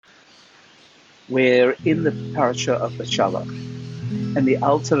We're in the parasha of BESHALACH, and the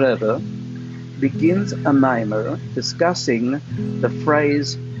Alter Rebbe begins a mimer discussing the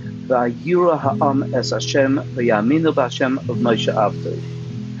phrase "Vayira ha'am es Hashem v'yaminu b'Hashem of Moshe Avdi,"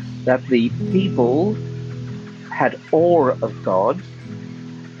 that the people had awe of God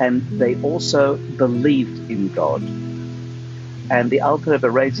and they also believed in God. And the Alter Rebbe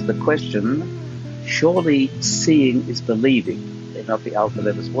raises the question, surely seeing is believing. They're not the Alter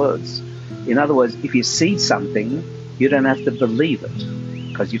Rebbe's words. In other words, if you see something, you don't have to believe it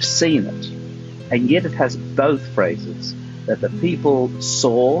because you've seen it. And yet it has both phrases, that the people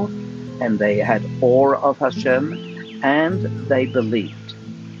saw and they had awe of Hashem and they believed.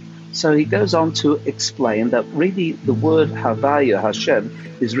 So he goes on to explain that really the word Havaya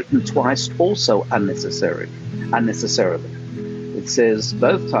Hashem is written twice also unnecessarily. It says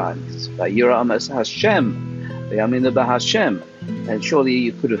both times, Vayira Amos Hashem, V'yaminu b'Hashem, and surely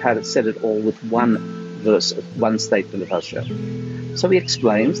you could have said it all with one verse, one statement of Hashem. So he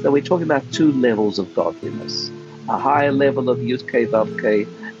explains that we're talking about two levels of godliness, a higher level of Yud-Kei Vav-Kei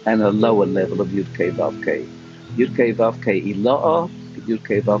and a lower level of Yud-Kei Vav-Kei. Yud-Kei Vav-Kei Ila'ah,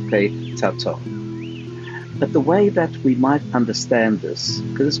 Yud-Kei Vav-Kei Tato. But the way that we might understand this,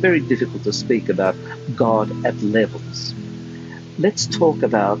 because it's very difficult to speak about God at levels, let's talk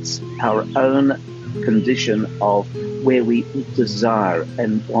about our own condition of where we desire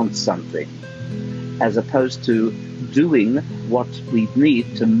and want something, as opposed to doing what we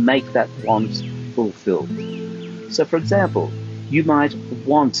need to make that want fulfilled. So, for example, you might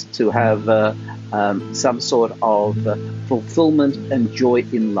want to have some sort of fulfillment and joy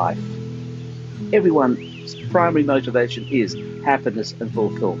in life. Everyone's primary motivation is happiness and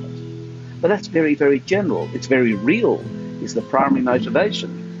fulfillment. But that's very, very general. It's very real, is the primary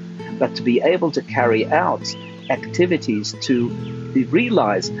motivation. But to be able to carry out activities to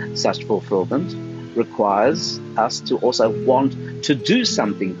realize such fulfillment requires us to also want to do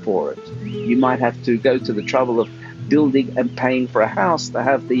something for it. You might have to go to the trouble of building and paying for a house to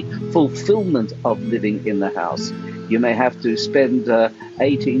have the fulfillment of living in the house. You may have to spend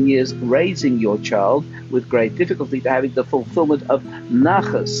 18 years raising your child with great difficulty to having the fulfillment of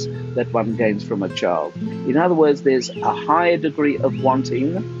nachas that one gains from a child. In other words, there's a higher degree of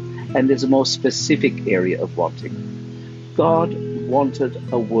wanting and there's a more specific area of wanting. God wanted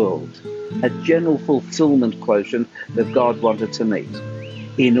a world, a general fulfillment quotient that God wanted to meet.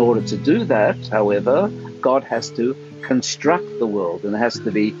 In order to do that, however, God has to construct the world, and it has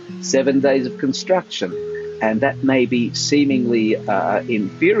to be 7 days of construction. And that may be seemingly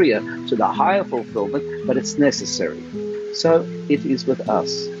inferior to the higher fulfillment, but it's necessary. So it is with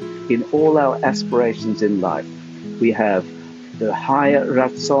us. In all our aspirations in life, we have the higher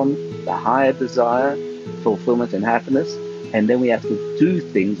ratzon, the higher desire, fulfillment and happiness, and then we have to do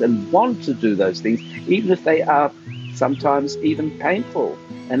things and want to do those things, even if they are sometimes even painful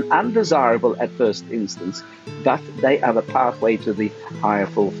and undesirable at first instance, but they are the pathway to the higher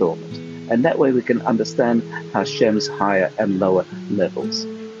fulfillment. And that way we can understand Hashem's higher and lower levels.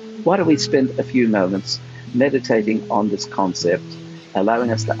 Why don't we spend a few moments meditating on this concept,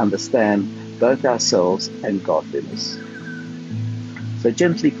 allowing us to understand both ourselves and godliness. So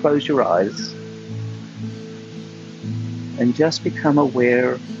gently close your eyes and just become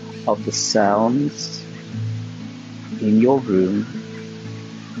aware of the sounds in your room,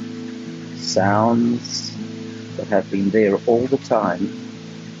 sounds that have been there all the time,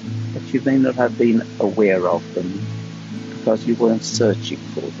 but you may not have been aware of them because you weren't searching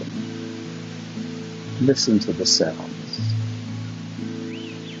for them. Listen to the sounds.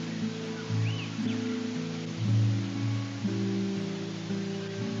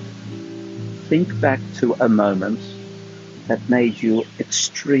 Think back to a moment that made you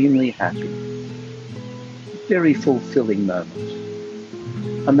extremely happy. A very fulfilling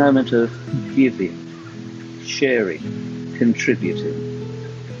moment. A moment of giving, sharing, contributing.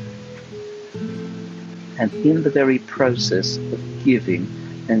 And in the very process of giving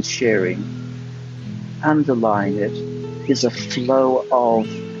and sharing, underlying it is a flow of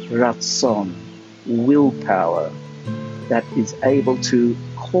ratzon, willpower, that is able to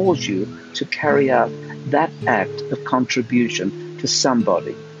cause you to carry out that act of contribution to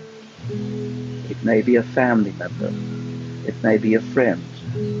somebody. It may be a family member. It may be a friend.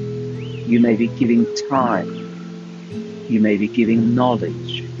 You may be giving time. You may be giving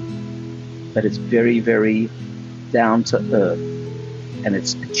knowledge. But it's very, very down to earth, and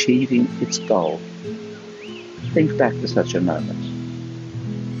it's achieving its goal. Think back to such a moment.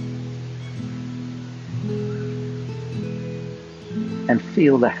 And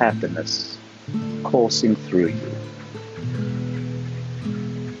feel the happiness coursing through you.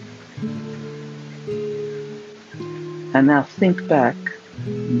 And now think back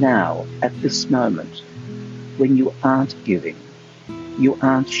now at this moment when you aren't giving, you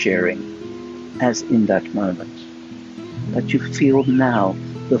aren't sharing as in that moment, but you feel now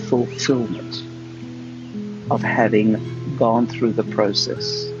the fulfillment of having gone through the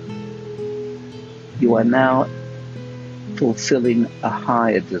process. You are now fulfilling a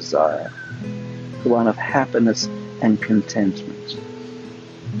higher desire, the one of happiness and contentment.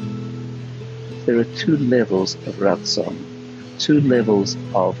 There are two levels of ratzon, two levels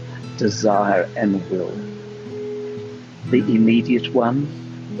of desire and will. The immediate one,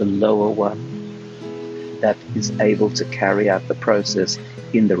 the lower one, that is able to carry out the process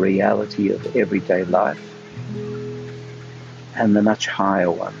in the reality of everyday life, and the much higher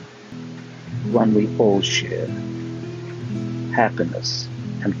one we all share, happiness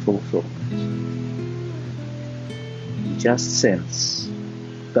and fulfillment. Just sense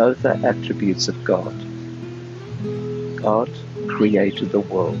both are attributes of God. God created the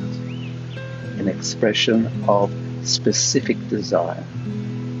world, an expression of specific desire,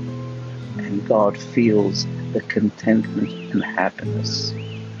 and God feels the contentment and happiness,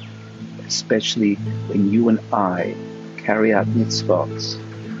 especially when you and I carry out mitzvot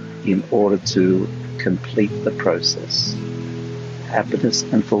in order to complete the process. Happiness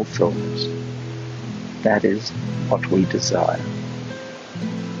and fulfillment. That is what we desire.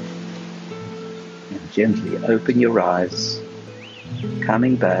 And gently open your eyes,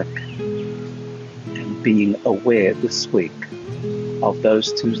 coming back and being aware this week of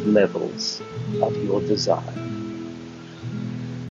those two levels of your desire.